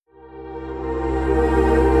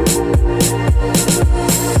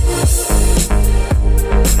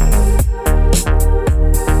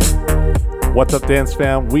What's up, Dance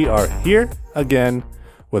Fam? We are here again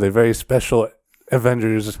with a very special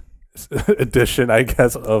Avengers edition, I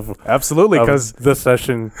guess, of Absolutely, because this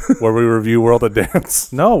session where we review World of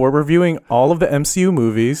Dance. no, we're reviewing all of the MCU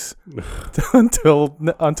movies until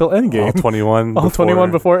Endgame. All 21. All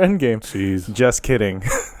 21 before Endgame. Jeez. Just kidding.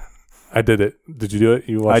 I did it. Did you do it?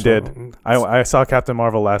 You watched I did. I saw Captain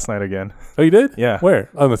Marvel last night again. Oh, you did? Yeah.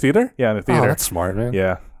 Where? Oh, in the theater? Yeah, in the Oh, theater. that's smart, man.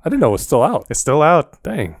 Yeah. I didn't know it was still out. It's still out.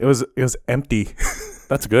 Dang. It was empty.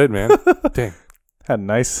 That's good, man. Dang. Had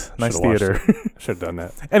nice Should've theater. Should have done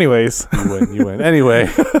that. Anyways. You win. Anyway,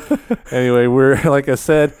 we're, like I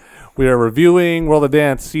said, we are reviewing World of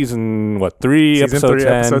Dance season 3, Season episode 3,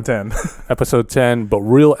 10. episode 10. Episode 10, but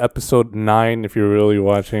real episode 9 if you're really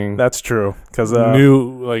watching. That's true. Because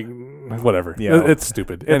new, like, whatever. Yeah. It's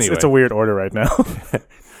stupid. Anyway. It's a weird order right now.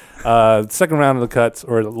 Second round of the cuts,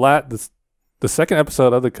 or the second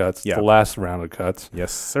episode of the cuts, Yeah. the last round of cuts.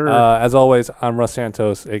 Yes, sir. As always, I'm Russ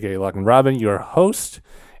Santos, a.k.a. Lock and Robin, your host.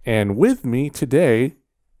 And with me today,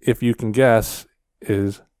 if you can guess,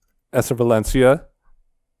 is Esther Valencia.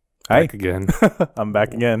 Hi. Back again. I'm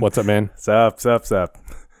back again. What's up, man? What's up?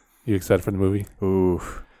 You excited for the movie? Ooh.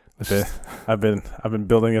 Let's just, I've been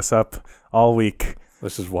building us up all week.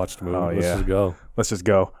 let's just watch the movie. Oh, Let's yeah. just go. Let's just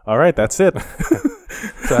go. All right, that's it.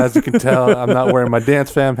 So as you can tell, I'm not wearing my Dance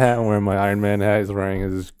Fam hat. I'm wearing my Iron Man hat. He's wearing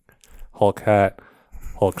his Hulk hat,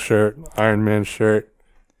 Hulk shirt, Iron Man shirt,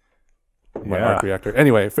 my Yeah. arc reactor.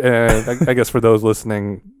 Anyway, I guess for those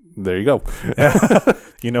listening, there you go.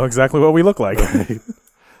 You know exactly what we look like.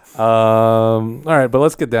 All right, but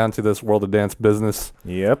let's get down to this World of Dance business.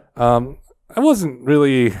 Yep. I wasn't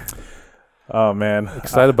really Oh man,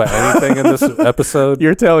 excited by anything in this episode.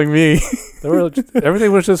 you're telling me.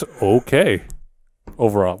 Everything was just okay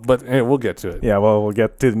overall, but we'll get to it. Yeah. Well, we'll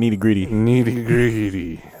get to the nitty gritty. Nitty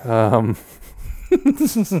gritty.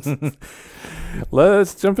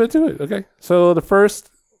 Let's jump into it. Okay. So the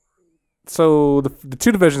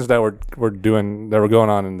two divisions that were going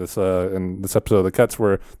on in this episode of the cuts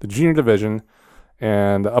were the junior division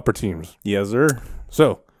and the upper teams. Yes, sir.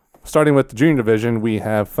 So starting with the junior division, we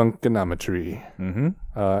have Funkonometry. Mm-hmm.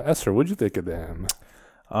 Esther, what'd you think of them?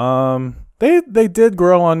 They did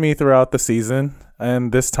grow on me throughout the season,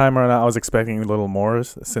 and this time around I was expecting a little more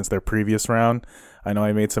since their previous round. I know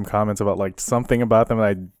I made some comments about like something about them that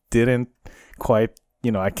I didn't quite,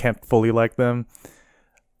 I can't fully like them.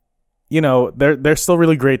 They're still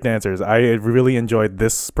really great dancers. I really enjoyed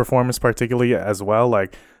this performance particularly as well.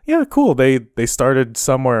 Like, yeah, cool. They started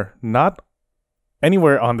somewhere, not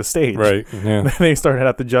anywhere on the stage. Right. Yeah. They started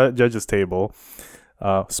at the judges table.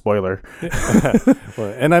 Spoiler.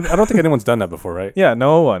 Well, and I don't think anyone's done that before, right? Yeah,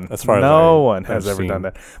 no one. As far as no one I've has ever seen. done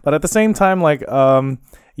that. But at the same time, like,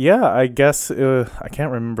 yeah, I guess I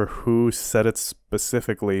can't remember who said it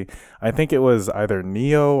specifically. I think it was either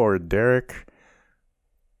Neo or Derek,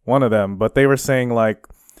 one of them. But they were saying like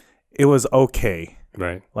it was okay.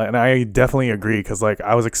 Right. Like, and I definitely agree because like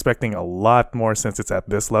I was expecting a lot more since it's at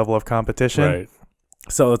this level of competition. Right.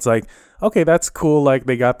 So it's like, okay, that's cool. Like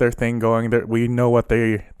they got their thing going. We know what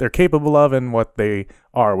they're capable of and what they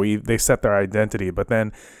are. They set their identity. But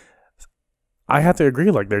then I had to agree,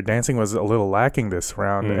 like their dancing was a little lacking this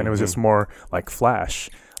round, and it was just more like flash,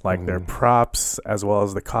 like their props as well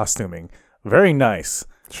as the costuming. Very nice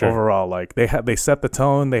overall. Like they set the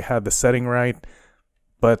tone, they had the setting right,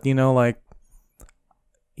 but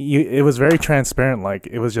it was very transparent. Like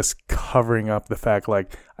it was just covering up the fact,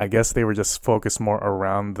 like I guess they were just focused more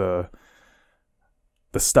around the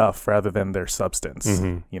stuff rather than their substance.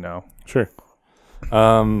 Mm-hmm. Sure.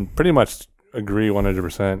 Pretty much agree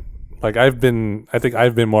 100%. Like I think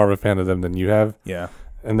I've been more of a fan of them than you have. Yeah.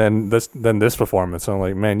 And then this performance, I'm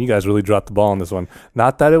like, man, you guys really dropped the ball on this one.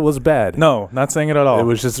 Not that it was bad. No, not saying it at all. It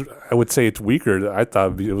was just, I would say it's weaker. I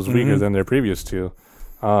thought it was weaker than their previous two.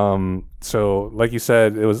 So like you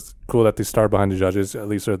said, it was cool that they started behind the judges. At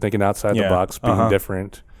least they're thinking outside the box, being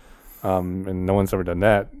different. And no one's ever done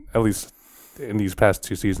that, at least in these past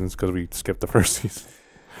two seasons, because we skipped the first season.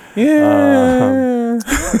 Yeah.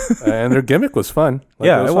 And their gimmick was fun.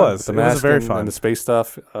 Like, it was. The It was very fun. And the space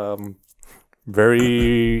stuff.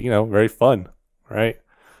 Very, very fun, right?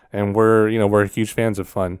 And we're huge fans of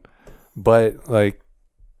fun, but like,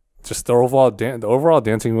 just the overall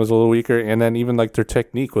dancing was a little weaker, and then even like their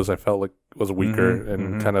technique was weaker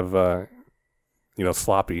and kind of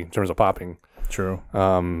sloppy in terms of popping. True.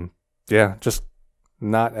 Yeah, just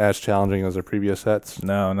not as challenging as their previous sets.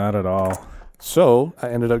 No, not at all. So I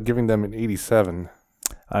ended up giving them an 87.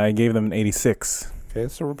 I gave them an 86. Okay,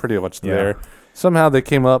 so we're pretty much there. Somehow they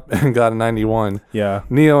came up and got a 91. Yeah.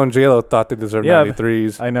 Neo and JLo thought they deserved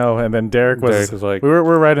 93s. I know. And then Derek was like, we're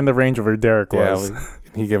right in the range of where Derek was.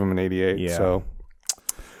 He gave him an 88. Yeah. So,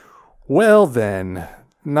 well then,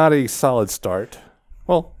 not a solid start.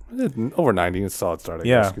 Well, over 90 is a solid start, I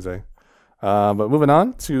guess you could say. But moving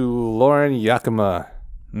on to Lauren Yakima.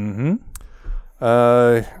 Mm-hmm.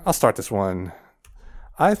 I'll start this one.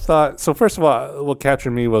 I thought, so first of all, what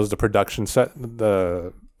captured me was the production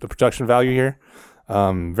the production value here.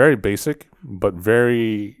 Very basic, but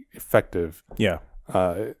very effective. Yeah.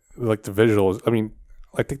 Like the visuals. I mean,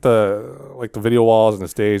 I think the video walls and the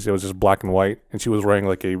stage, it was just black and white, and she was wearing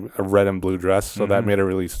like a red and blue dress, so that made her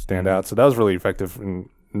really stand out. So that was really effective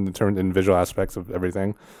in visual aspects of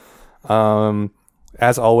everything.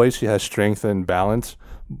 As always, she has strength and balance,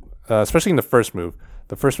 especially in the first move.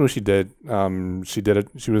 The first move she did it.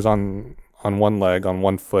 She was on one leg, on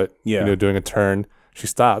one foot, doing a turn. She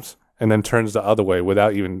stops and then turns the other way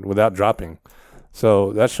without dropping.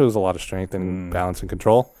 So that shows a lot of strength and balance and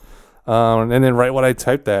control. And then right when I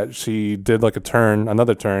typed that, she did like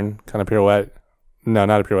another turn, kind of pirouette. No,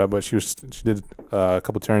 not a pirouette, but she did a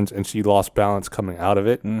couple turns and she lost balance coming out of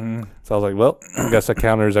it. Mm-hmm. So I was like, well, I guess that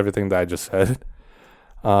counters everything that I just said.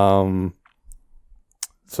 So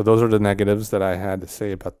those are the negatives that I had to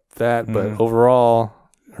say about that. But overall,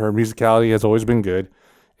 her musicality has always been good,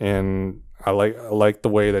 and I like the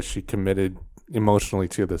way that she committed emotionally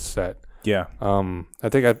to this set. Yeah. I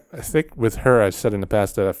think with her, I said in the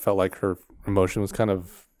past that I felt like her emotion was kind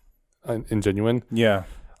of ingenuine. Yeah.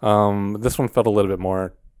 This one felt a little bit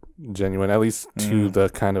more genuine, at least to the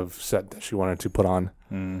kind of set that she wanted to put on.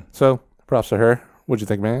 So props to her. What'd you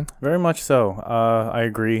think, man? Very much so. I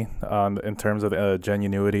agree in terms of the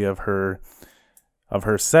genuinity of her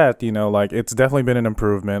set. Like it's definitely been an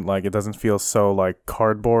improvement. Like it doesn't feel so like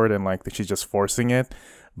cardboard and like she's just forcing it.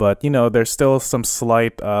 But there's still some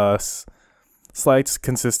slight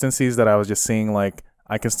consistencies that I was just seeing. Like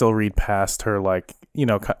I can still read past her, like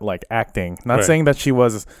like acting. Not saying that she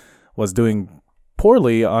was doing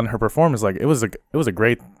poorly on her performance. Like it was a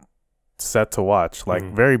great set to watch. Like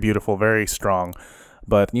very beautiful, very strong.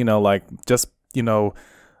 But like just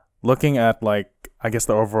looking at like I guess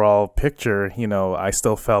the overall picture, I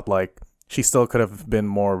still felt like she still could have been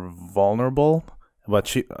more vulnerable. But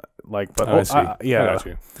she I got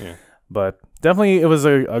you. Yeah. But definitely it was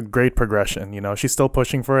a great progression. She's still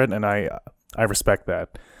pushing for it, and I respect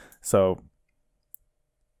that. So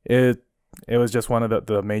it was just one of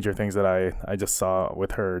the major things that I just saw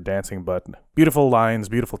with her dancing. But beautiful lines,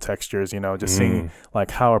 beautiful textures, just seeing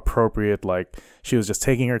like how appropriate, like she was just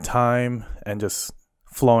taking her time and just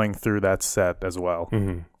flowing through that set as well.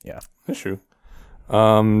 Yeah, that's true.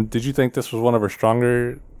 Did you think this was one of her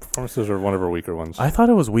stronger performances or one of her weaker ones? I thought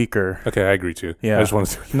it was weaker. Okay, I agree too. Yeah, I just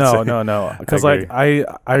wanted to no, because like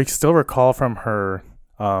I still recall from her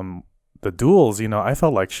the duels. I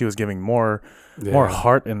felt like she was giving more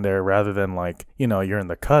heart in there rather than like you're in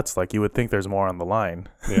the cuts. Like you would think there's more on the line.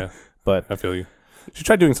 Yeah, but I feel you. She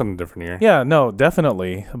tried doing something different here. Yeah, no,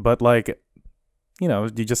 definitely. But like you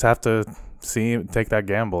just have to take that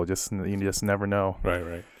gamble. You just never know.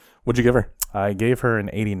 Right. What'd you give her? I gave her an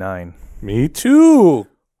 89. Me too.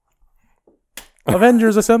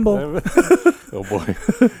 Avengers Assemble. Oh boy.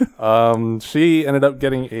 She ended up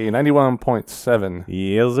getting a 91.7.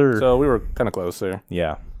 Yes, sir. So we were kind of close there.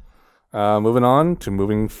 Yeah. Moving on to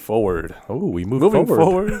moving forward. Oh, we moving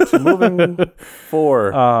forward to moving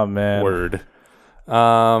forward. Oh man. Word.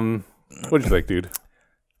 What'd you think, dude?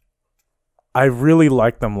 I really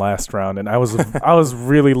liked them last round, and I was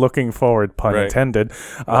really looking forward, pun intended,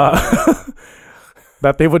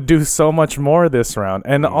 that they would do so much more this round.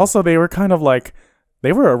 And also they were kind of like,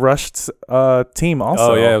 they were a rushed team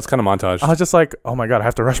also. Oh yeah, it was kind of montage. I was just like, oh my God, I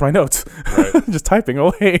have to rush my notes. Right. Just typing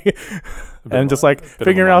away. And just like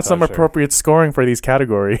figuring out some appropriate scoring for these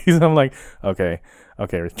categories. I'm like, okay,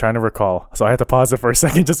 trying to recall. So I had to pause it for a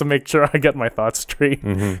second just to make sure I get my thoughts straight.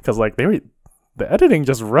 Because like the editing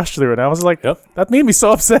just rushed through it. And I was like, that made me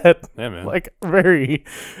so upset. Yeah, man. Like very.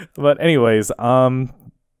 But anyways,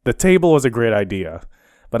 the table was a great idea.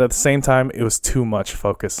 But at the same time, it was too much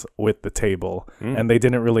focus with the table. And they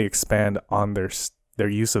didn't really expand on their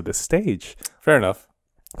use of the stage. Fair enough.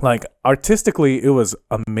 Like, artistically, it was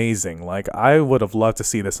amazing. Like, I would have loved to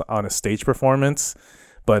see this on a stage performance.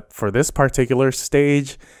 But for this particular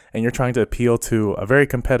stage, and you're trying to appeal to a very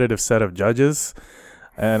competitive set of judges,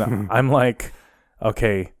 and I'm like,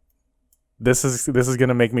 okay, this is going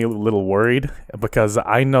to make me a little worried because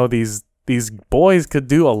I know these boys could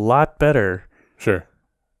do a lot better. Sure.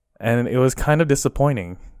 And it was kind of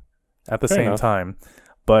disappointing at the same time.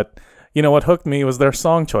 But, you know what hooked me was their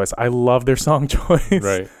song choice. I love their song choice.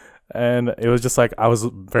 Right. And it was just like I was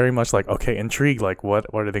very much like, okay, intrigued. Like, what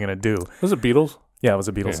are they gonna do? Was it Beatles? Yeah, it was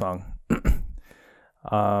a Beatles song.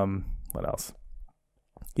 What else?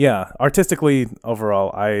 Yeah, artistically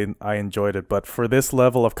overall, I enjoyed it, but for this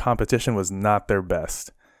level of competition, was not their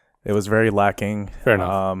best. It was very lacking. Fair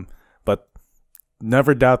enough. But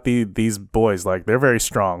never doubt these boys. Like, they're very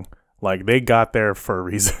strong. Like, they got there for a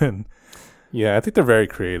reason. Yeah, I think they're very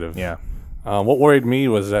creative. Yeah. What worried me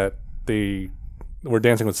was that they were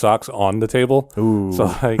dancing with socks on the table. Ooh. So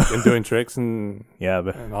like and doing tricks and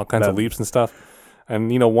and all kinds of leaps and stuff.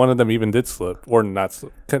 And one of them even did slip or not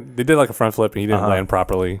slip. They did like a front flip and he didn't land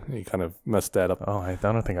properly. He kind of messed that up. Oh, I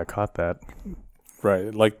don't think I caught that.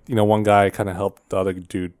 Right. Like, one guy kind of helped the other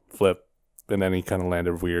dude flip and then he kind of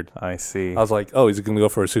landed weird. I see. I was like, oh, he's going to go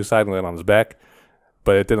for a suicide and land on his back.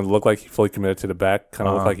 But it didn't look like he fully committed to the back. Kind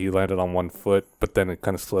of looked like he landed on one foot, but then it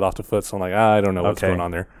kind of slid off the foot. So I'm like, I don't know what's going on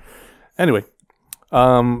there. Anyway,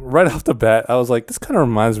 right off the bat, I was like, this kind of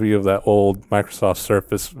reminds me of that old Microsoft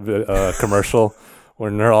Surface commercial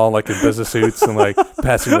when they're all like in business suits and like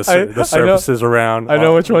passing the surfaces around. I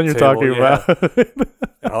know which one you're talking about.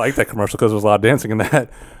 I like that commercial because there was a lot of dancing in that.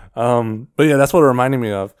 But yeah, that's what it reminded me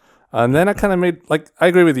of. And then I kind of made, like, I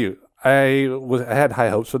agree with you. I had high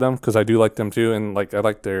hopes for them because I do like them too, and like I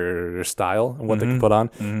like their style and what they can put on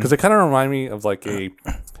because they kind of remind me of like a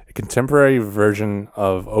contemporary version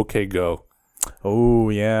of OK Go. Oh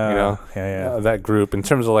yeah, that group in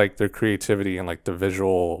terms of like their creativity and like the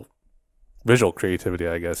visual creativity,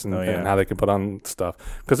 I guess, and how they can put on stuff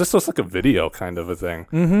because this looks like a video kind of a thing.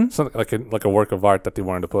 It's not like a work of art that they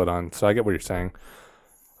wanted to put on. So I get what you're saying.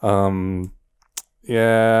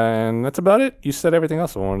 Yeah, and that's about it. You said everything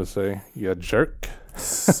else I wanted to say. You jerk.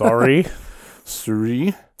 Sorry.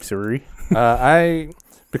 Sorry. I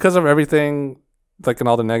because of everything, like in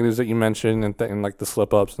all the negatives that you mentioned and like the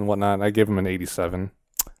slip ups and whatnot, I gave him an 87.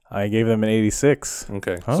 I gave them an 86.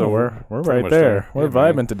 Okay, oh, so we're right there. We're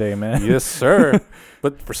vibing today, man. Yes, sir.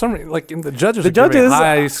 But for some reason, like in the judges giving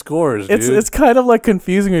high scores. It's kind of like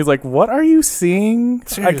confusing. He's like, what are you seeing?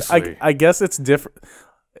 Seriously. I guess it's different.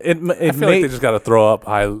 I feel like they just got to throw up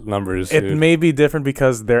high numbers. It may be different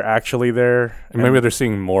because they're actually there. And maybe they're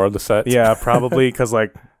seeing more of the set. Yeah, probably because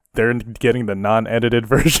like they're getting the non-edited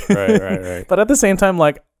version. Right. But at the same time,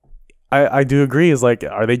 like I do agree. Is like,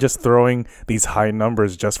 are they just throwing these high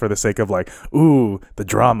numbers just for the sake of like, ooh, the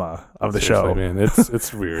drama of the show? Man,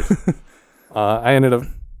 it's weird. They ended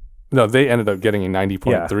up getting a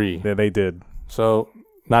 90.3. Yeah, they did. So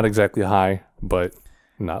not exactly high, but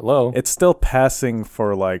not low. It's still passing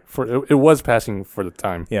for like it was passing for the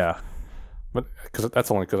time. Yeah, but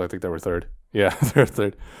that's only because I think they were third. Yeah, they're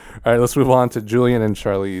third. All right, let's move on to Julian and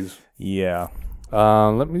Charlize. Yeah.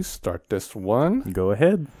 Let me start this one. Go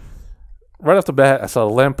ahead. Right off the bat, I saw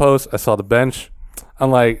the lamppost. I saw the bench. I'm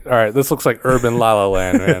like, all right, this looks like urban La La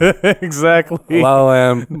Land, man. Exactly. La La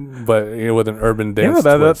Land, but with an urban dance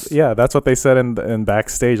twist. That's what they said in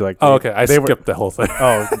backstage. Like, okay, I skipped the whole thing.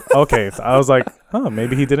 Oh, okay. I was like,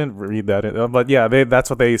 maybe he didn't read that. But yeah, that's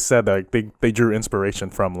what they said. Like, they drew inspiration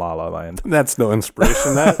from La La Land. That's no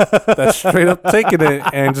inspiration. That's straight up taking it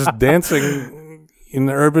and just dancing in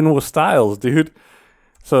the urban styles, dude.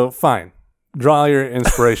 So fine, draw your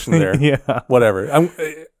inspiration there. Yeah, whatever.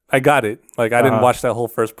 I got it. Like, I didn't watch that whole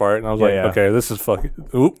first part, and I was okay, this is fucking...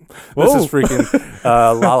 This is freaking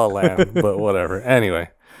La La Land, but whatever. Anyway,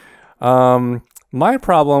 my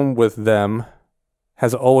problem with them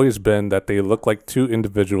has always been that they look like two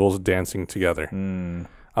individuals dancing together. In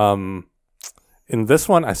this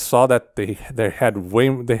one, I saw that they had I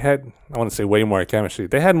want to say way more chemistry.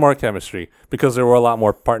 They had more chemistry because there were a lot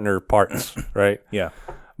more partner parts, right? Yeah.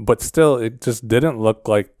 But still, it just didn't look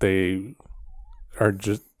like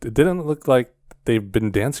it didn't look like they've been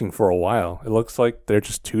dancing for a while. It looks like they're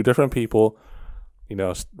just two different people,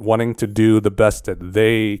 wanting to do the best that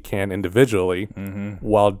they can individually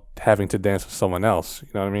while having to dance with someone else. You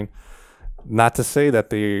know what I mean? Not to say that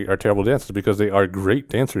they are terrible dancers, because they are great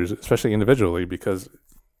dancers, especially individually, because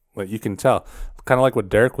like, you can tell. Kind of like what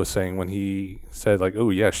Derek was saying when he said, like, oh,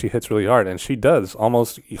 yeah, she hits really hard. And she does,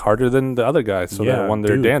 almost harder than the other guys. So that when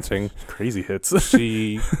they're dancing, crazy hits.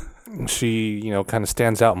 she kind of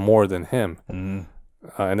stands out more than him.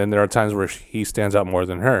 And then there are times where he stands out more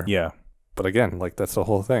than her. Yeah. But again, like, that's the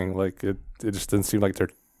whole thing. Like, it just didn't seem like they're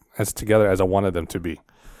as together as I wanted them to be.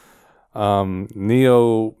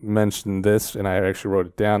 Neo mentioned this, and I actually wrote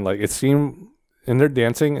it down. Like, it seemed in their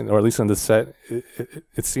dancing, or at least in the set,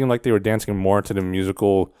 it seemed like they were dancing more to the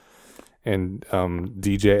musical and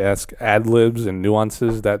DJ-esque ad-libs and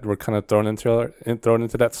nuances that were kind of thrown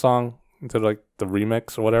into that song, into like the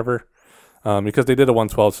remix or whatever. because they did a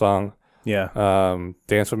 112 song. Yeah.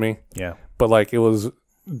 Dance With Me. Yeah. But like it was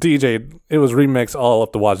remixed all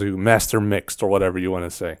up the wazoo, master mixed or whatever you want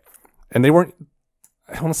to say. And they weren't,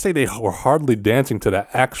 I want to say they were hardly dancing to the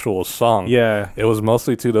actual song. Yeah. It was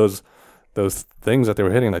mostly to those things that they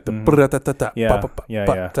were hitting, like the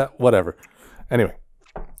whatever. Anyway,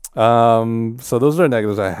 so those are the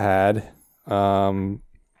negatives I had. And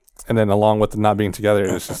then along with the not being together,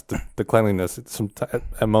 it's just the cleanliness.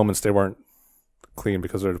 At moments they weren't clean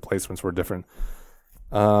because their placements were different.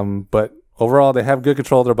 But overall, they have good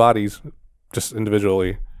control of their bodies, just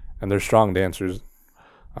individually, and they're strong dancers.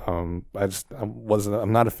 I'm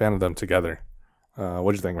not a fan of them together.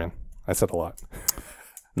 What'd you think, man? I said a lot.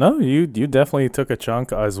 No, you definitely took a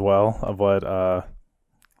chunk as well of what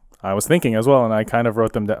I was thinking as well, and I kind of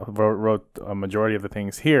wrote a majority of the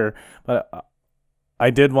things here. But I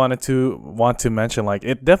did want to mention, like,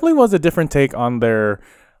 it definitely was a different take on their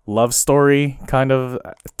love story kind of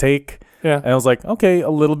take. Yeah. And I was like, okay, a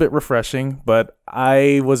little bit refreshing, but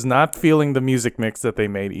I was not feeling the music mix that they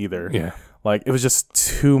made either. Yeah. Like, it was just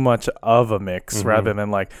too much of a mix rather than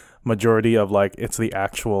like majority of like it's the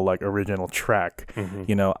actual like original track.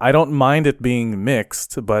 You know, I don't mind it being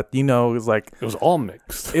mixed, but you know, it's like it was all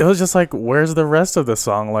mixed. It was just like, where's the rest of the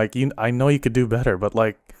song? Like, I know you could do better, but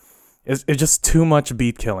like it's just too much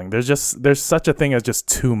beat killing. There's such a thing as just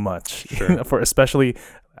too much. Sure. For especially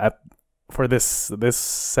for this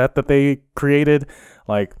set that they created.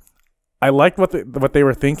 Like, I liked what they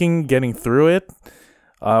were thinking getting through it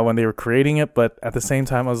when they were creating it, but at the same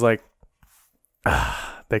time I was like,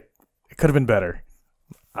 it could have been better.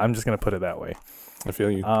 I'm just gonna put it that way. I feel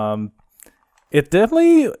you. It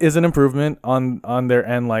definitely is an improvement on their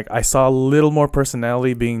end. Like, I saw a little more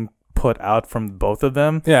personality being put out from both of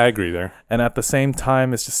them. Yeah, I agree there. And at the same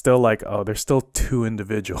time, it's just still like, oh, there's still two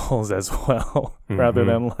individuals as well, rather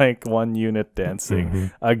than like one unit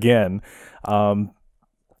dancing again.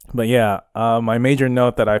 But yeah, my major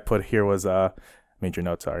note that I put here was major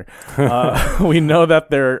note. Sorry, we know that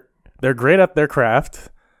they're great at their craft.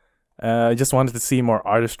 I just wanted to see more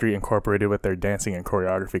artistry incorporated with their dancing and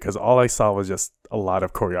choreography, because all I saw was just a lot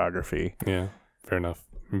of choreography. Yeah, fair enough.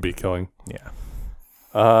 Beat killing. Yeah.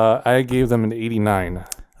 I gave them an 89.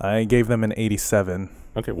 I gave them an 87.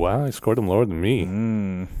 Okay, wow, I scored them lower than me.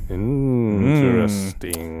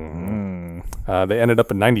 Interesting. They ended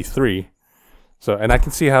up at 93. So, and I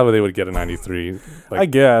can see how they would get a 93. Like, I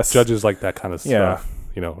guess. Judges like that kind of stuff.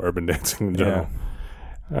 You know, urban dancing in general.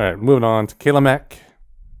 Yeah. All right, moving on to Kayla Mack.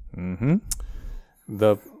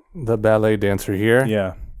 The ballet dancer here.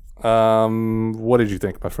 Yeah. What did you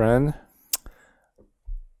think, my friend?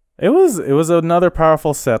 It was another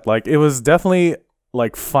powerful set. Like, it was definitely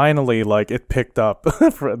like, finally, like, it picked up.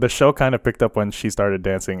 The show kind of picked up when she started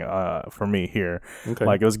dancing for me here. Okay.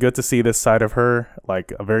 Like, it was good to see this side of her,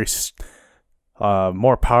 like a very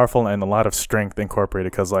more powerful and a lot of strength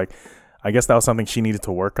incorporated, because like I guess that was something she needed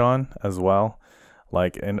to work on as well.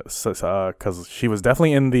 Like, and because she was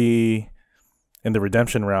definitely in the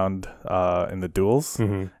redemption round in the duels,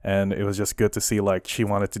 and it was just good to see like she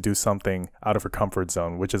wanted to do something out of her comfort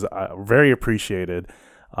zone, which is very appreciated.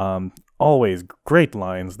 Always great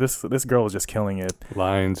lines. This girl was just killing it.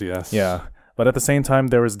 Lines, yes. Yeah, but at the same time,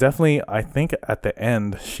 there was definitely, I think at the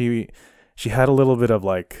end she had a little bit of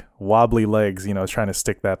like wobbly legs, you know, trying to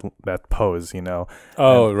stick that pose, you know.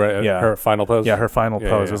 Oh, and, right. Yeah. Her final pose. Yeah, her final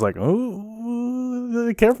pose was like,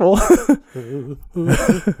 ooh, careful.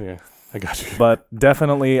 Yeah, I got you. But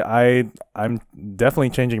definitely, I'm definitely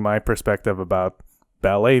changing my perspective about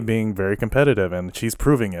ballet being very competitive, and she's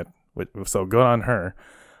proving it. So good on her.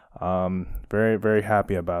 Very, very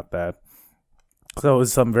happy about that. So it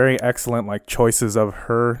was some very excellent like choices of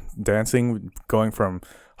her dancing, going from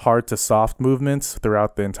hard to soft movements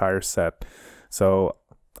throughout the entire set. So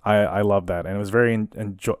I love that, and it was very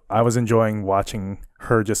I was enjoying watching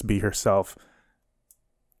her just be herself,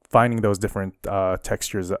 finding those different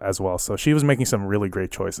textures as well. So she was making some really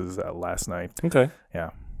great choices last night. Okay. Yeah.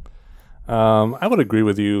 I would agree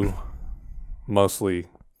with you mostly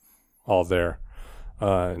all there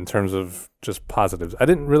in terms of just positives. I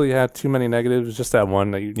didn't really have too many negatives, just that one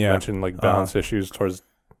that you mentioned, like balance issues towards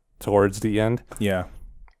the end. Yeah.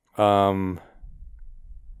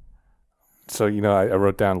 So, you know, I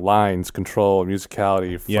wrote down lines, control,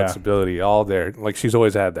 musicality, flexibility, all there. Like, she's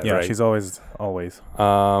always had that, right? Yeah, she's always.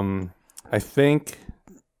 I think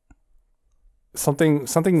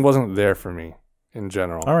something wasn't there for me in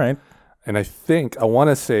general. All right. And I want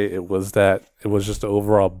to say it was just the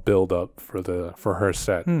overall build up for her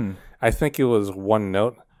set. I think it was one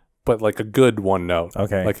note, but like a good one note.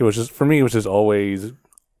 Okay. Like, it was just, for me, it was just always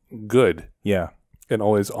good. Yeah. And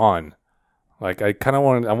always on. Like I kind of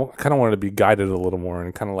wanted to be guided a little more,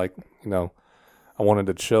 and kind of like, I wanted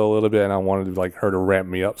to chill a little bit, and I wanted to like her to ramp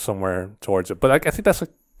me up somewhere towards it. But I think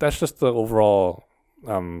that's just the overall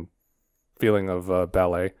feeling of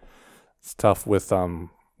ballet. It's tough with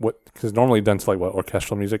because normally done to like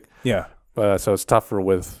orchestral music. Yeah. So it's tougher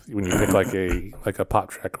with when you pick like a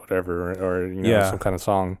pop track or whatever, or some kind of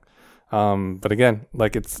song. But again,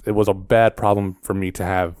 like it was a bad problem for me to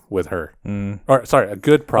have with her. Or sorry, a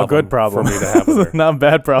good problem for me to have with her. Not a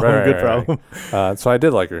bad problem, right, good problem. Right. So I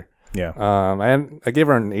did like her. Yeah. I gave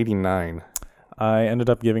her an 89. I ended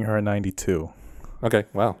up giving her a 92. Okay,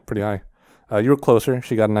 wow, pretty high. You were closer.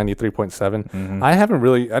 She got a 93.7. I haven't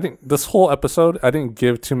really. This whole episode, I didn't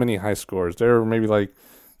give too many high scores. There were maybe like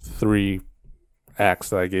 3 acts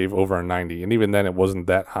that I gave over a 90, and even then, it wasn't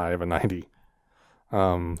that high of a 90.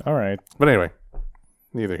 All right. But anyway,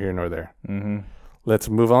 neither here nor there. Let's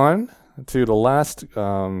move on to the last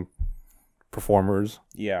performers.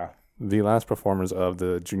 Yeah. The last performers of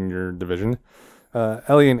the junior division,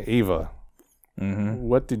 Ellie and Ava.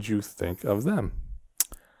 What did you think of them?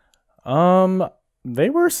 They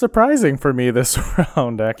were surprising for me this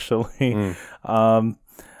round, actually.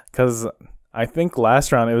 Because I think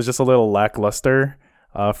last round it was just a little lackluster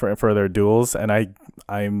for their duels, and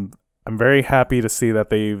I'm very happy to see that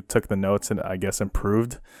they took the notes and I guess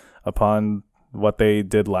improved upon what they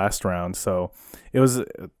did last round. So it was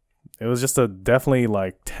just definitely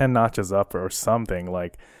like 10 notches up or something,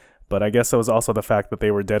 like. But I guess it was also the fact that they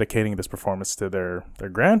were dedicating this performance to their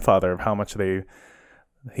grandfather, of how much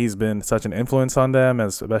he's been such an influence on them,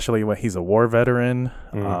 especially when he's a war veteran.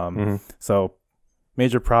 So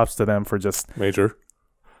major props to them for just major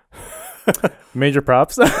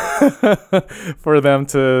props for them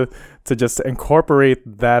to just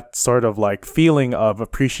incorporate that sort of like feeling of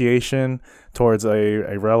appreciation towards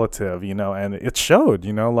a relative, and it showed,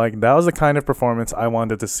 like that was the kind of performance I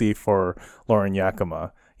wanted to see for Lauren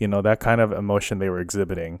Yakima, that kind of emotion they were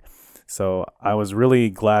exhibiting. So I was really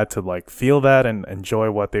glad to like feel that and enjoy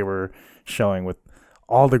what they were showing with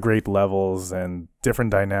all the great levels and different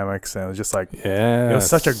dynamics. And it was just like, it was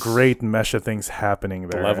such a great mesh of things happening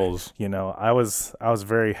there. The levels, I was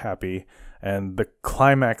very happy, and the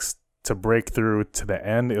climax to break through to the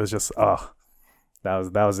end, it was just, that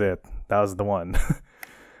was it. That was the one.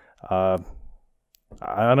 I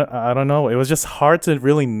don't know. It was just hard to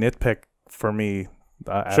really nitpick for me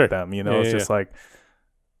at them. It's just like,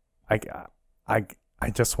 I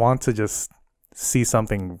just want to just see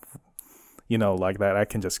something, like that I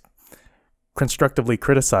can just constructively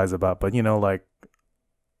criticize about, but like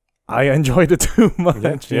I enjoyed it too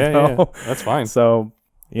much. Yeah, that's fine. So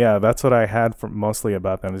yeah, that's what I had mostly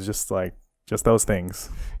about them. It's just like those things.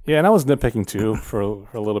 Yeah, and I was nitpicking too for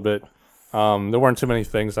a little bit. There weren't too many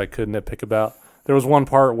things I could nitpick about. There was one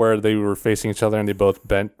part where they were facing each other and they both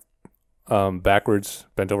bent over backwards,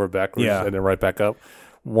 and then right back up.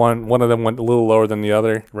 One of them went a little lower than the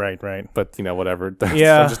other. Right. But, whatever.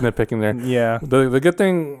 Yeah. I'm just nitpicking there. Yeah. The good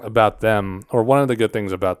thing about them, or one of the good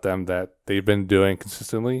things about them that they've been doing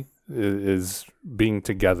consistently is being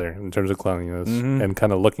together in terms of cleanliness and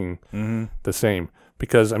kind of looking the same.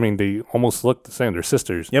 Because, they almost look the same. They're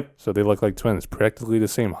sisters. Yep. So they look like twins. Practically the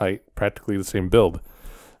same height, practically the same build.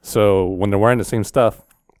 So when they're wearing the same stuff,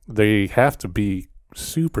 they have to be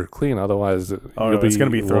super clean, otherwise it's going to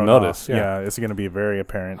be thrown notice. Yeah, it's going to be very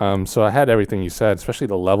apparent. So I had everything you said, especially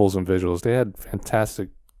the levels and visuals. They had fantastic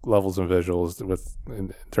levels and visuals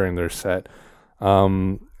during their set,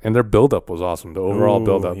 and their build-up was awesome. The overall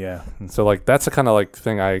build-up. Yeah. So like that's the kind of like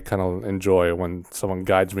thing I kind of enjoy when someone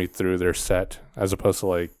guides me through their set, as opposed to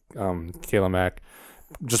like Kayla Mack.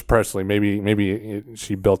 Just personally, maybe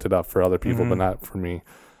she built it up for other people, but not for me.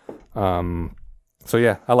 So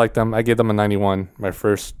yeah, I like them. I gave them a 91, my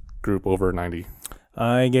first group over 90.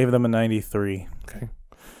 I gave them a 93. Okay.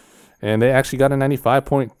 And they actually got a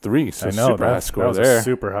 95.3, so I know, super high score that was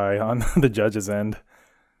super high on the judges' end.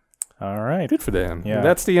 All right. Good for them. Yeah. And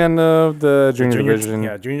that's the end of the junior division.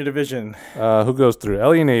 Yeah, junior division. Who goes through?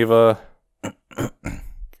 Ellie and Ava,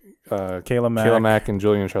 Kayla Mack, and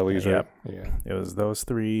Julian Charlize. Yep. Right? Yeah. It was those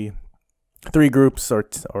three groups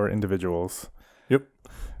or individuals. Yep.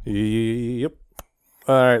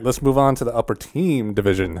 All right, let's move on to the upper team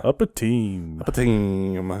division. Upper team.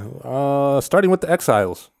 Starting with the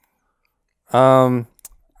Exiles. I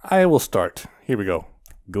will start. Here we go.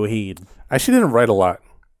 Go ahead. I actually didn't write a lot.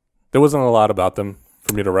 There wasn't a lot about them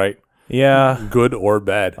for me to write. Yeah. Good or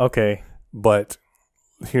bad. Okay. But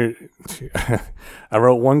here, I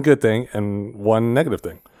wrote one good thing and one negative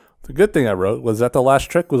thing. The good thing I wrote was that the last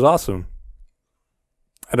trick was awesome.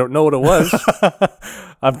 I don't know what it was.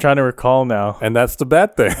 I'm trying to recall now. And that's the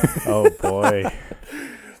bad thing. Oh, boy.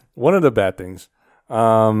 One of the bad things.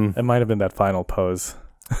 It might have been that final pose.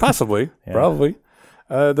 Possibly. Probably.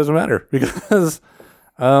 It doesn't matter because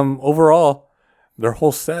overall, their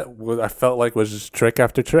whole set, I felt like, was just trick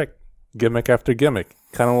after trick, gimmick after gimmick.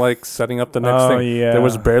 Kind of like setting up the next thing. Yeah. There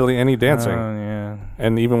was barely any dancing. Yeah.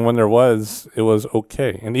 And even when there was, it was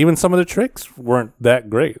okay. And even some of the tricks weren't that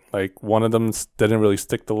great. Like one of them didn't really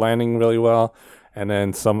stick the landing really well. And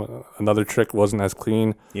then another trick wasn't as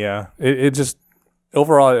clean. Yeah. It just,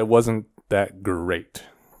 overall, it wasn't that great.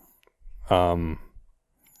 And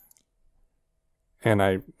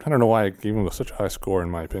I don't know why I gave him such a high score, in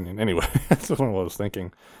my opinion. Anyway, that's what I was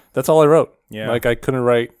thinking. That's all I wrote. Yeah. Like, I couldn't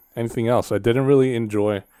write anything else. I didn't really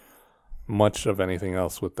enjoy much of anything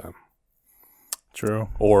else with them. True.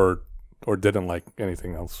 Or didn't like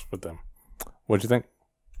anything else with them. What'd you think?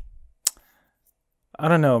 I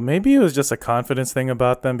don't know. Maybe it was just a confidence thing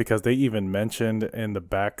about them because they even mentioned in the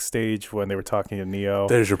backstage when they were talking to Neo.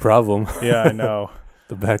 There's your problem. Yeah, I know.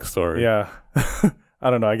 The backstory. Yeah. I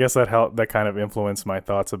don't know. I guess that kind of influenced my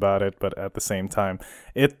thoughts about it, but at the same time,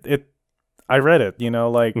 I read it,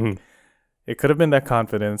 like it could have been that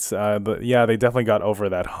confidence. But yeah, they definitely got over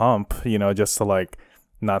that hump, just to like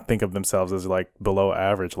not think of themselves as like below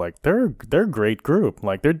average. Like they're a great group.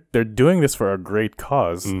 Like they're doing this for a great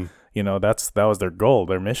cause. That was their goal,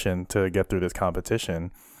 their mission to get through this competition.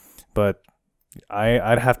 But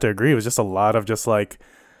I'd have to agree. It was just a lot of just like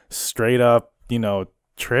straight up,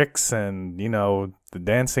 tricks, and the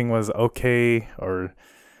dancing was okay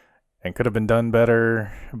and could have been done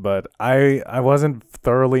better, but I wasn't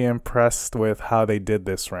thoroughly impressed with how they did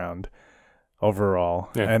this round overall.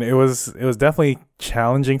 Yeah. And it was definitely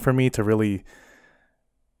challenging for me to really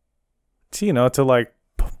to like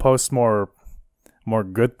post more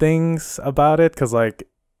good things about it, cuz like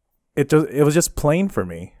it was just plain for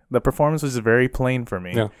me. The performance was very plain for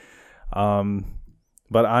me. Yeah.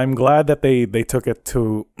 But I'm glad that they took it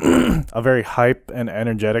to a very hype and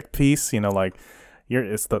energetic piece. Like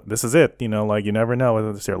this is it. Like you never know whether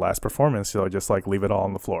it's your last performance. So just like leave it all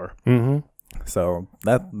on the floor. Mm-hmm. So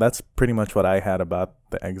that's pretty much what I had about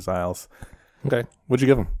the Exiles. Okay, what'd you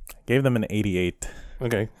give them? Gave them an 88.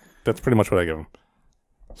 Okay, that's pretty much what I give them.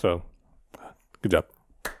 So, good job.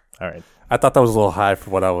 All right. I thought that was a little high for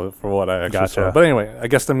what I actually saw. But anyway, I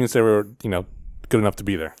guess that means they were good enough to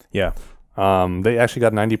be there. Yeah. They actually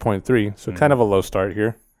got 90.3, so kind of a low start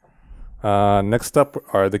here. Next up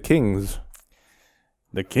are the Kings.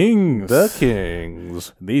 The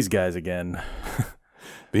Kings. These guys again.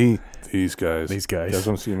 These guys. You guys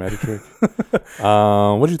want to see a magic trick?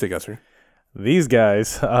 What did you think, Esther? These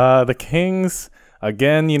guys. The Kings,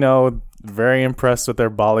 again, very impressed with their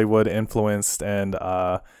Bollywood influenced and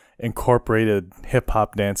incorporated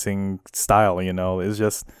hip-hop dancing style, It's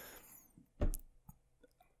just...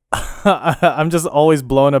 I'm just always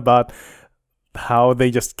blown about how they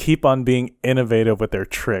just keep on being innovative with their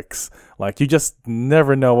tricks. Like you just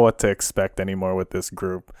never know what to expect anymore with this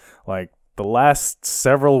group. Like the last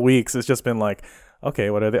several weeks, it's just been like, okay,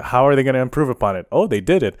 how are they going to improve upon it? Oh, they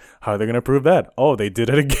did it. How are they going to improve that? Oh, they did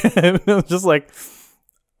it again. It's just like,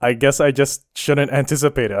 I guess I just shouldn't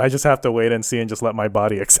anticipate it. I just have to wait and see and just let my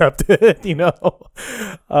body accept it,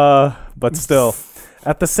 But still,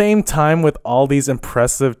 at the same time, with all these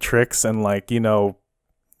impressive tricks and like,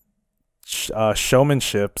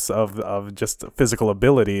 showmanships of just physical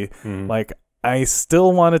ability, like I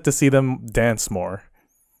still wanted to see them dance more.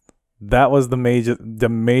 That was the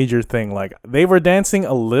major thing. Like they were dancing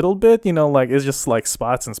a little bit, like it's just like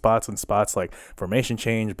spots and spots and spots, like formation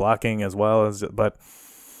change, blocking as well as, but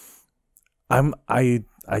I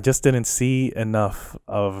just didn't see enough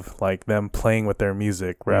of like them playing with their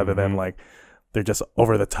music rather than like they're just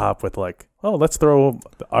over the top with like, oh, let's throw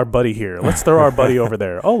our buddy here. Let's throw our buddy over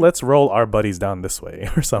there. Oh, let's roll our buddies down this way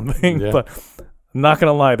or something. Yeah. But I'm not going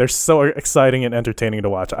to lie. They're so exciting and entertaining to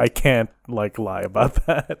watch. I can't like lie about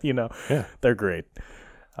that. Yeah. They're great.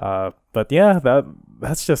 But yeah,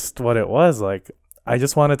 that's just what it was. Like, I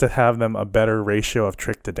just wanted to have them a better ratio of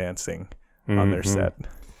trick to dancing on their set.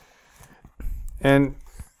 And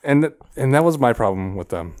that was my problem with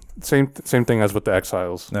them. Same thing as with the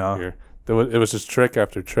Exiles here. It was just trick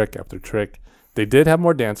after trick after trick. They did have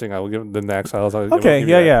more dancing. I will give them than the Exiles. Okay,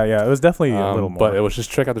 yeah. It was definitely a little more, but it was just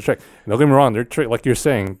trick after trick. And don't get me wrong, they're like you're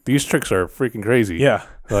saying, these tricks are freaking crazy. Yeah,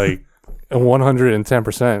 like a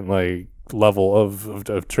 110% like level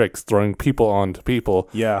of tricks, throwing people onto people.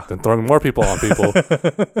 Yeah, then throwing more people on people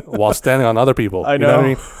while standing on other people. I know. You know what I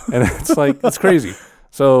mean? And it's like it's crazy.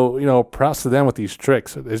 So props to them with these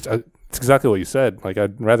tricks. It's exactly what you said. Like I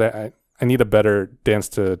I need a better dance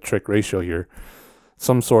to trick ratio here.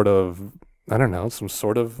 Some sort of, I don't know, some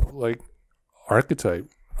sort of like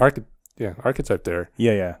archetype there.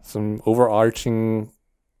 Yeah. Some overarching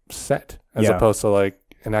set as opposed to like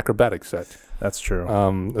an acrobatic set. That's true.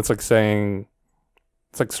 It's like saying,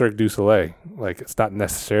 it's like Cirque du Soleil. Like, it's not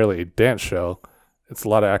necessarily a dance show. It's a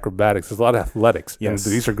lot of acrobatics. There's a lot of athletics. Yes.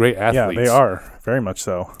 And these are great athletes. Yeah, they are. Very much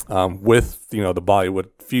so. With, the Bollywood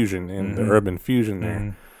fusion and the urban fusion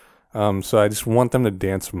there. So I just want them to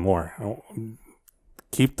dance more.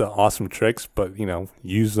 Keep the awesome tricks, but,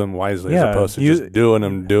 use them wisely as opposed to just doing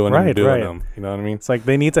them. You know what I mean? It's like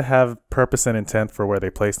they need to have purpose and intent for where they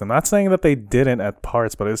place them. Not saying that they didn't at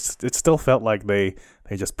parts, but it still felt like they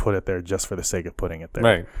just put it there just for the sake of putting it there.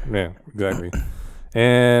 Right. Yeah, exactly.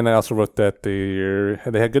 And I also wrote that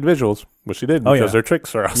they had good visuals, which they did because their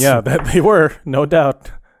tricks are awesome. Yeah, that they were, no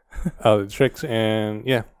doubt. The tricks and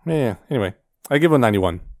yeah. Anyway, I give them a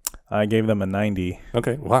 91. I gave them a 90.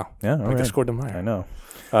 Okay, wow. Yeah, all right. I scored them higher. I know.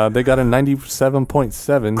 They got a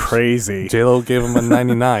 97.7. Crazy. J-Lo gave them a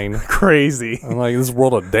 99. Crazy. I'm like, this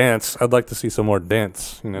world of dance. I'd like to see some more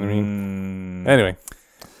dance. You know what I mean? Anyway.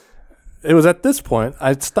 It was at this point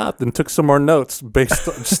I stopped and took some more notes based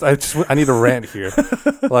on I need a rant here.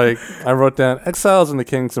 Like, I wrote down Exiles and the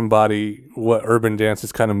Kings embody what urban dance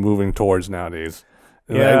is kind of moving towards nowadays.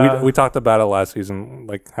 Yeah. We talked about it last season,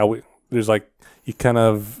 like how there's like you kind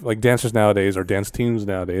of like dancers nowadays or dance teams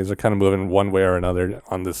nowadays are kind of moving one way or another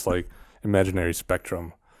on this like imaginary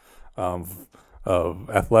spectrum of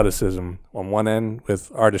athleticism on one end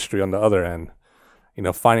with artistry on the other end.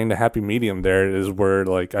 Finding the happy medium there is where,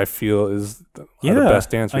 like, I feel are the best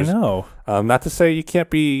dancers. I know. Not to say you can't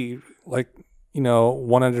be, like,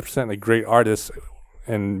 100% a great artist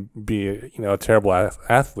and be, a terrible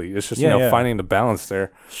athlete. It's just, finding the balance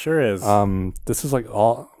there. Sure is. This is, like,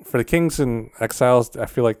 all... For the Kings and Exiles, I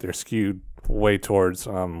feel like they're skewed way towards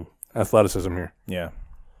athleticism here. Yeah.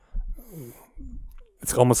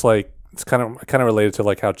 It's almost like... It's kind of related to,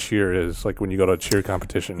 like, how cheer is, like, when you go to a cheer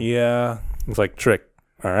competition. Yeah. It's like trick.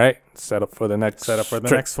 All right. Set up for the next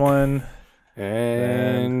next one.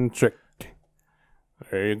 And trick.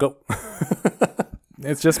 There you go.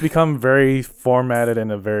 It's just become very formatted in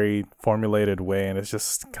a very formulated way, and it's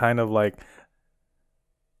just kind of like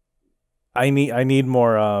I need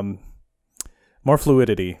more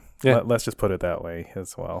fluidity. Yeah. Let's just put it that way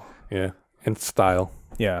as well. Yeah. And style.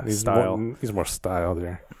 Yeah, style. He's more style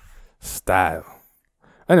there. Style.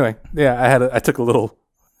 Anyway, yeah, I took a little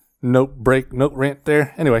note rant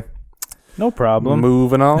there. Anyway, no problem.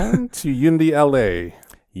 Moving on to Unity LA.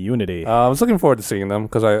 Unity. I was looking forward to seeing them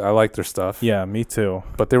because I like their stuff. Yeah, me too.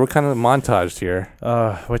 But they were kind of montaged here,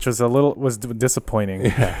 which was disappointing.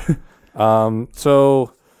 Yeah.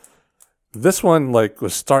 So this one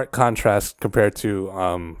was stark contrast compared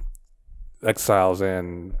to Exiles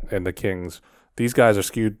and the Kings. These guys are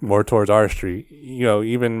skewed more towards artistry.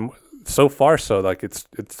 Even. So far, so like it's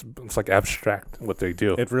like abstract what they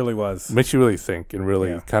do. It really was. It makes you really think and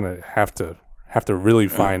really kind of have to really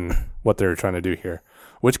find what they're trying to do here,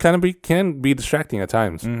 which can be distracting at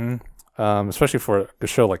times, especially for a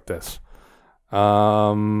show like this.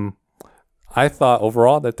 I thought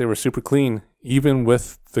overall that they were super clean, even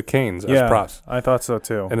with the canes as props. I thought so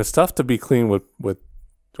too. And it's tough to be clean with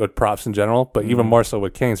props in general, but even more so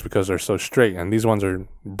with canes because they're so straight, and these ones are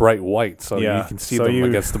bright white, so you can see them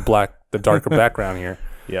against the darker background here.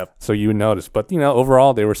 Yep. So you notice, but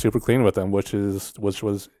overall they were super clean with them, which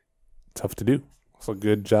was tough to do. So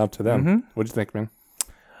good job to them. What'd you think, man?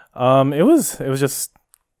 It was just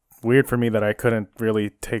weird for me that I couldn't really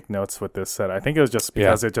take notes with this set. I think it was just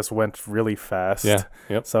because it just went really fast. Yeah.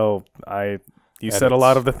 Yep. So you said a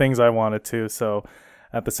lot of the things I wanted to. So.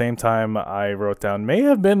 At the same time, I wrote down may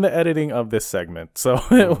have been the editing of this segment. So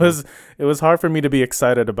it was hard for me to be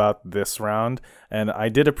excited about this round. And I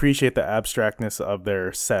did appreciate the abstractness of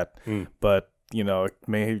their set, but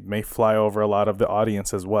it may fly over a lot of the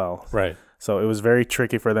audience as well. Right. So it was very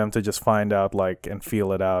tricky for them to just find out and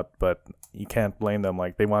feel it out. But you can't blame them.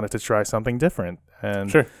 They wanted to try something different,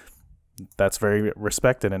 and sure. That's very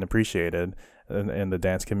respected and appreciated in the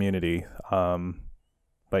dance community.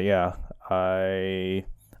 But yeah. I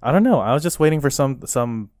don't know. I was just waiting for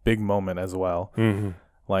some big moment as well.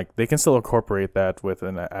 Like they can still incorporate that with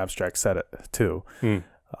an abstract set too.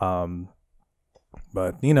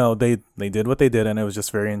 But they did what they did, and it was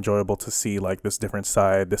just very enjoyable to see this different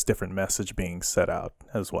side, this different message being set out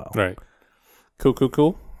as well. Right.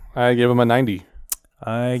 Cool. I gave them a 90.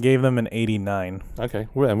 I gave them an 89. Okay,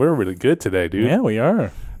 we're really good today, dude. Yeah, we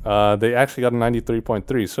are. They actually got a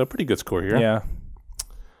 93.3, so a pretty good score here. Yeah.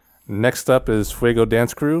 Next up is Fuego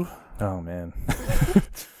Dance Crew. Oh, man.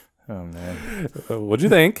 Oh man. What'd you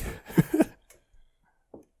think?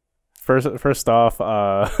 First off,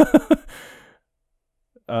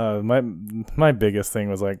 my biggest thing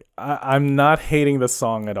was like I'm not hating the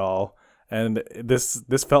song at all, and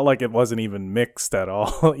this felt like it wasn't even mixed at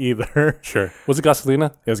all either. Sure. Was it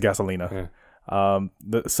Gasolina? It was Gasolina.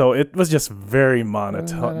 Yeah. So it was just very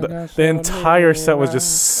monotone. The entire set was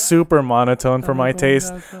just super monotone for my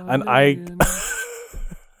taste, and I.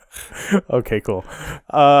 Okay, cool.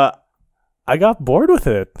 I got bored with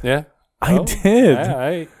it. Yeah, I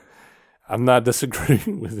did. I'm not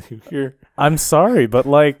disagreeing with you here. I'm sorry, but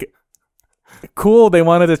like, cool. They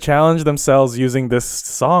wanted to challenge themselves using this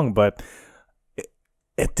song, but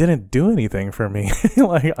it didn't do anything for me.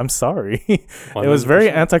 Like, I'm sorry. 100%. It was very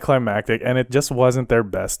anticlimactic, and it just wasn't their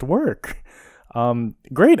best work.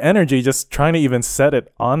 Great energy, just trying to even set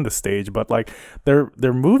it on the stage, but like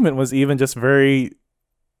their movement was even just very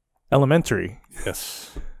elementary.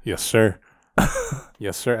 Yes, sir.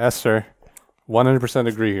 Yes, sir. 100%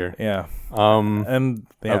 agree here. Yeah. And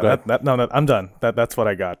yeah, okay. I'm done. That's what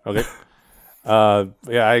I got. Okay.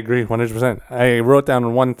 Yeah, I agree 100%. I wrote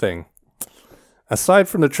down one thing. Aside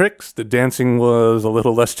from the tricks, the dancing was a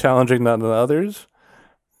little less challenging than the others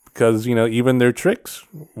because, even their tricks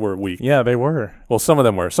were weak. Yeah, they were. Well, some of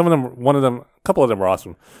them were. A couple of them were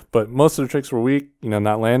awesome, but most of the tricks were weak,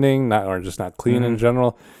 not landing, or just not clean in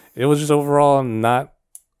general. It was just overall not.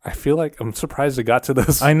 I feel like I'm surprised it got to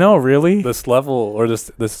this. I know, really? This level or the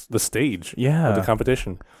stage of the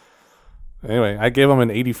competition. Anyway, I gave them an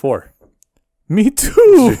 84. Me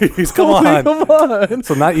too. Jeez, come on.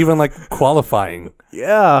 So not even like qualifying.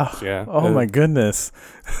 Yeah. Yeah. Oh my goodness.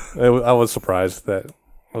 I was surprised that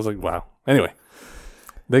I was like, wow. Anyway,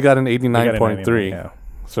 they got an 89.3. Yeah.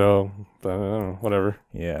 So whatever.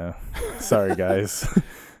 Yeah. Sorry, guys.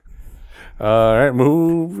 All right,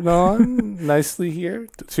 moving on nicely here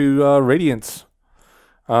to Radiance.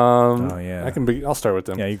 Oh yeah, I'll start with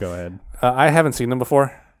them. Yeah, you go ahead. I haven't seen them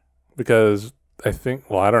before because I think.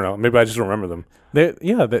 Well, I don't know. Maybe I just remember them.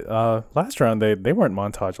 Last round they weren't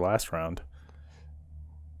montage last round.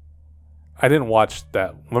 I didn't watch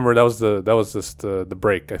that. Remember that was just the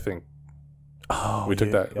break. I think. Oh, we took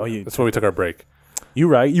that. Oh, that's when we took our break. You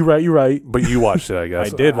right. But you watched it, I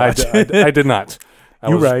guess. I did watch it. I did not. I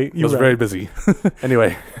was very busy.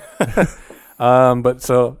 Anyway, but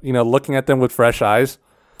so looking at them with fresh eyes,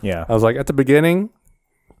 yeah, I was like, right at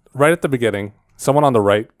the beginning, someone on the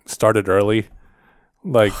right started early,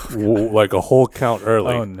 like a whole count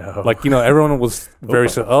early. Oh no! Like everyone was very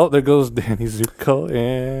oh, there goes Danny Zuko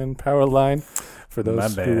and Powerline. For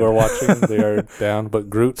those who are watching, they are down, but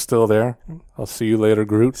Groot's still there. I'll see you later,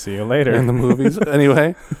 Groot. See you later in the movies.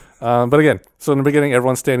 Anyway. But again, so in the beginning,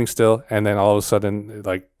 everyone's standing still, and then all of a sudden,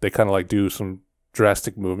 like they kind of like do some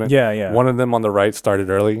drastic movement. Yeah. One of them on the right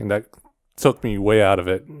started early, and that took me way out of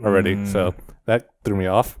it already. So that threw me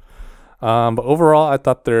off. But overall, I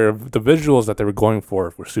thought the visuals that they were going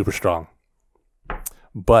for were super strong.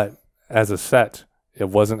 But as a set, it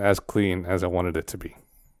wasn't as clean as I wanted it to be,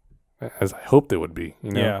 as I hoped it would be.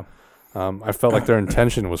 Yeah. I felt like their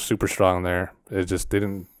intention was super strong there. It just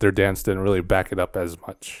their dance didn't really back it up as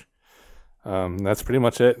much. That's pretty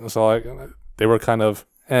much it. So they were kind of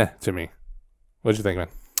to me. What'd you think, man?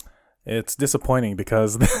 It's disappointing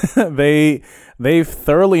because they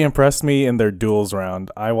thoroughly impressed me in their duels round.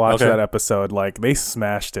 I watched that episode. Like they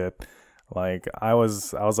smashed it. Like I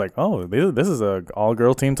was like, oh, this is a all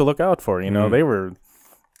girl team to look out for. They were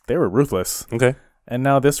ruthless. Okay. And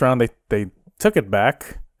now this round they took it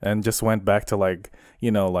back and just went back to like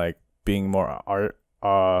being more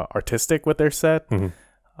artistic with their set. Mm-hmm.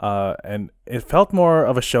 And it felt more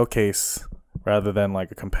of a showcase rather than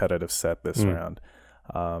like a competitive set this round.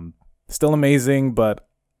 Still amazing, but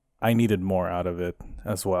I needed more out of it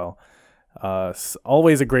as well.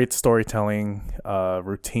 Always a great storytelling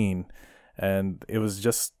routine, and it was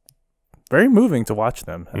just very moving to watch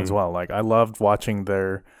them as well. Like I loved watching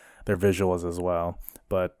their visuals as well,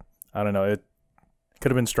 but I don't know, it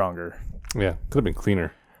could have been stronger. Yeah, could have been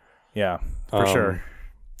cleaner. Yeah, for sure.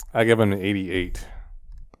 I gave them an 88.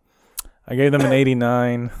 I gave them an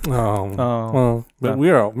 89. Well, but we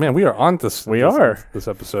are on this. This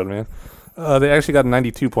episode, man. They actually got a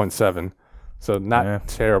 92.7, so not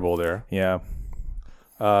terrible there. Yeah.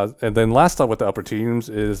 And then last up with the upper teams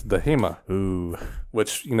is the Hema. Ooh.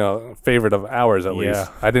 Which, favorite of ours at least.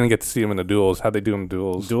 I didn't get to see them in the duels. How'd they do in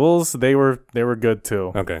duels? Duels, they were good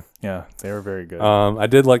too. Okay. Yeah, they were very good. I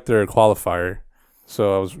did like their qualifier,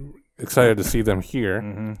 so I was excited to see them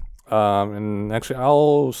here. And actually,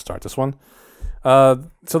 I'll start this one.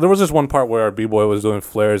 So there was this one part where our B-boy was doing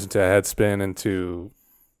flares into a head spin into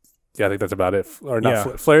I think that's about it. Or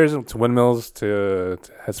not flares to windmills to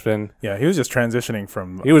headspin. Yeah, he was just transitioning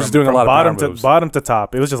from. He was doing a lot of bottom power moves. Bottom to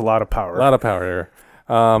top. It was just a lot of power. A lot of power here.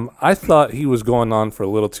 I thought he was going on for a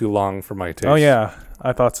little too long for my taste. Oh yeah,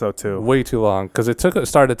 I thought so too. Way too long, because it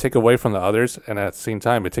started to take away from the others, and at the same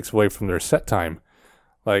time, it takes away from their set time.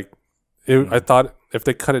 Like, I thought if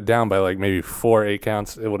they cut it down by like maybe 4 8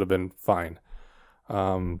 counts, it would have been fine.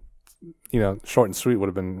 Short and sweet would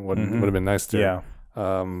have been nice too. Yeah.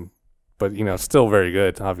 But still very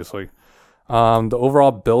good, obviously. The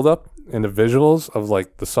overall build-up and the visuals of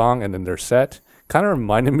like the song and then their set kind of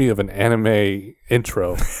reminded me of an anime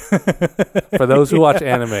intro. For those who watch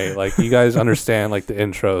anime, like you guys understand like the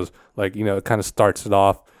intros, like it kind of starts it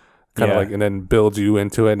off, kind of like, and then builds you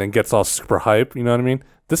into it, and then gets all super hype. You know what I mean?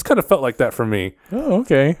 This kind of felt like that for me. Oh,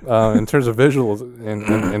 okay. In terms of visuals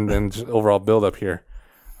and just overall build-up here.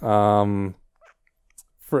 For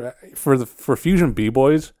Fusion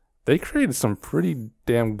B-Boys, they created some pretty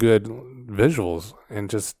damn good visuals and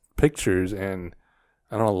just pictures and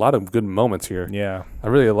a lot of good moments here. Yeah. I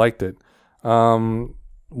really liked it. One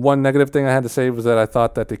negative thing I had to say was that I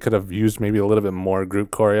thought that they could have used maybe a little bit more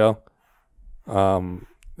group choreo.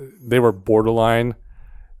 They were borderline,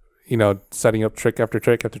 setting up trick after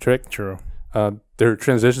trick after trick. True. Their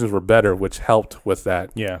transitions were better, which helped with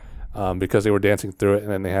that. Yeah. Because they were dancing through it,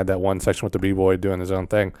 and then they had that one section with the b-boy doing his own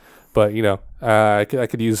thing. But I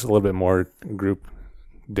could use a little bit more group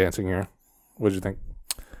dancing here. What did you think?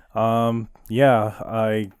 Yeah,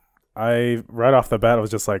 I right off the bat I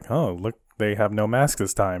was just like, oh, look, they have no masks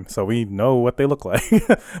this time, so we know what they look like.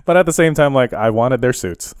 But at the same time, like, I wanted their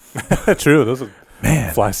suits. True, those are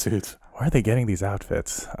fly suits. Where are they getting these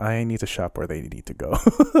outfits? I need to shop where they need to go.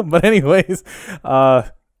 But anyways,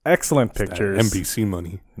 excellent pictures. NBC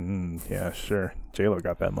money. Yeah, sure. J-Lo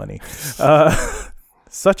got that money.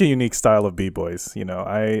 Such a unique style of b-boys.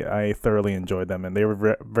 I thoroughly enjoyed them, and they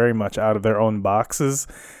were very much out of their own boxes,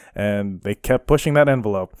 and they kept pushing that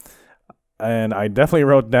envelope. And I definitely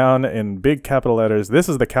wrote down in big capital letters, this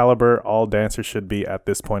is the caliber all dancers should be at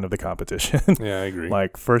this point of the competition. Yeah, I agree.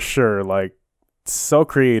 Like, for sure. Like, so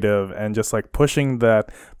creative and just like pushing that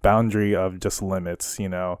boundary of just limits.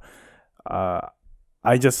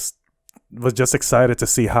 I just was just excited to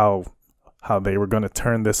see how they were going to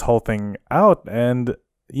turn this whole thing out, and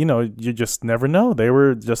you just never know. They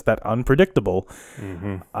were just that unpredictable.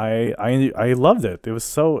 Mm-hmm. I loved it. It was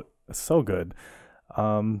so good.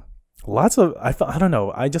 I don't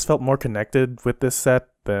know. I just felt more connected with this set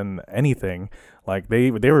than anything. Like they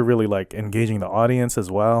were really like engaging the audience as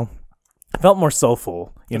well. Felt more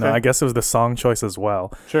soulful. I guess it was the song choice as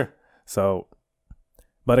well. Sure. So.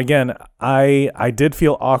 But again, I did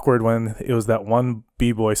feel awkward when it was that one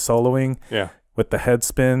b-boy soloing with the head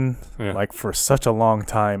spin like for such a long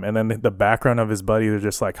time, and then the background of his buddy, they're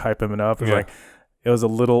just like hyping him up. Like it was a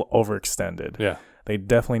little overextended. Yeah, they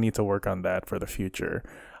definitely need to work on that for the future.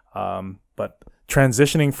 But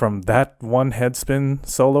transitioning from that one head spin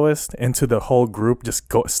soloist into the whole group just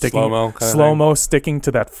sticking slow-mo sticking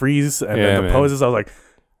to that freeze and then the poses, I was like,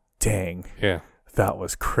 dang, that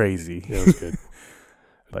was crazy. Yeah, it was good.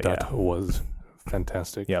 But that was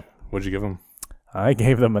fantastic. Yep. What'd you give them? I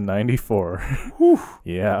gave them a 94.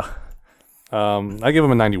 Yeah. I gave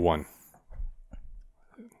them a 91.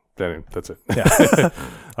 That's it. Yeah.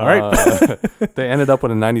 All right. They ended up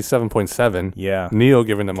with a 97.7. Yeah. Neo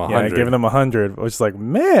giving them 100. Yeah, giving them 100. I was just like,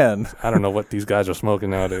 man. I don't know what these guys are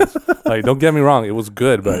smoking nowadays. Like, don't get me wrong, it was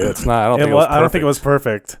good, but it's not. I don't think it was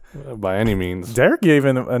perfect by any means. Derek gave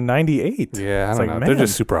it a 98. Yeah, I don't know. Man. They're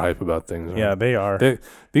just super hype about things. Yeah, they are.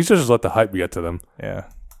 These just let the hype get to them. Yeah.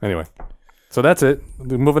 Anyway, so that's it.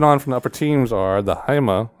 Moving on from the upper teams are the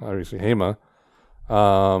Haima, obviously Haima.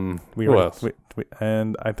 Who else?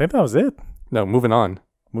 And I think that was it. No, moving on.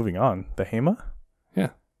 Moving on. The Haima?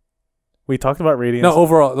 Yeah. We talked about Radiance. No,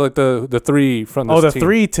 overall, like the three from this team. Oh, the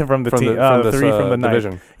three from the team. The three from the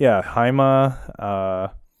division. Night. Yeah,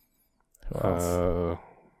 Haima. Who else?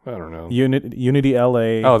 I don't know. Unity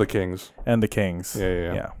LA. Oh, the Kings. And the Kings.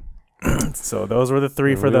 Yeah. So those were the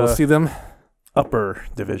three for the see them upper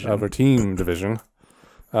division. Upper team division.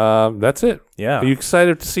 That's it. Yeah. Are you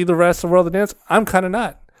excited to see the rest of World of Dance? I'm kind of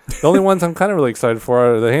not. The only ones I'm kind of really excited for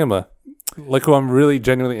are the Haima, like who I'm really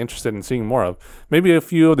genuinely interested in seeing more of. Maybe a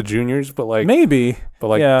few of the juniors, but like the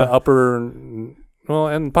upper. Well,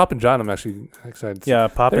 and Pop and John, I'm actually excited. Yeah,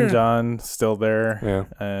 Pop and John still there. Yeah,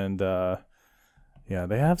 and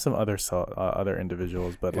they have some other other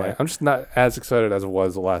individuals, but like I'm just not as excited as it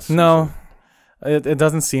was the last. No, season. It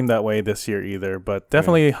doesn't seem that way this year either, but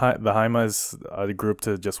definitely the Haima is a group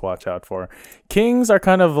to just watch out for. Kings are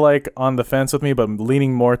kind of like on the fence with me, but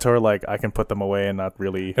leaning more toward like I can put them away and not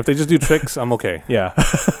really. If they just do tricks, I'm okay. Yeah.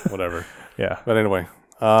 Whatever. Yeah. But anyway,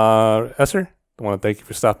 Esther, I want to thank you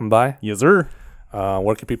for stopping by. Yes, sir.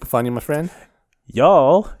 Where can people find you, my friend?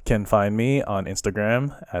 Y'all can find me on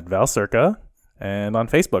Instagram at ValCirca and on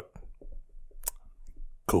Facebook.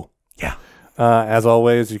 Cool. Yeah. As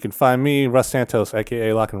always, you can find me, Russ Santos,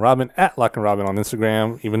 aka Lock and Robin, at Lock and Robin on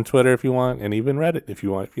Instagram, even Twitter if you want, and even Reddit if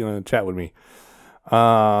you want to chat with me.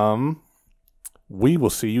 We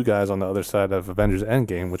will see you guys on the other side of Avengers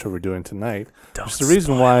Endgame, which we're doing tonight.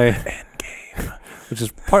 Which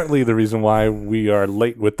is partly the reason why we are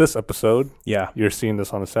late with this episode. Yeah. You're seeing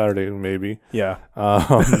this on a Saturday, maybe. Yeah.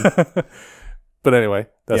 But anyway,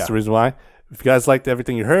 that's the reason why. If you guys liked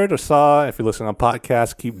everything you heard or saw, if you're listening on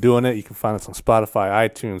podcasts, keep doing it. You can find us on Spotify,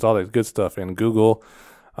 iTunes, all that good stuff, and Google.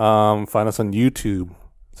 Find us on YouTube.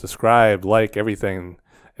 Subscribe, like, everything.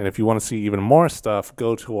 And if you want to see even more stuff,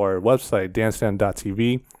 go to our website,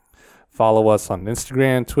 dancefan.tv. Follow us on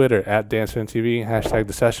Instagram, Twitter, at dancefantv, hashtag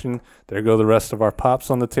The Session. There go the rest of our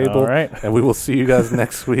pops on the table. All right. And we will see you guys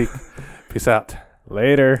next week. Peace out.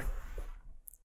 Later.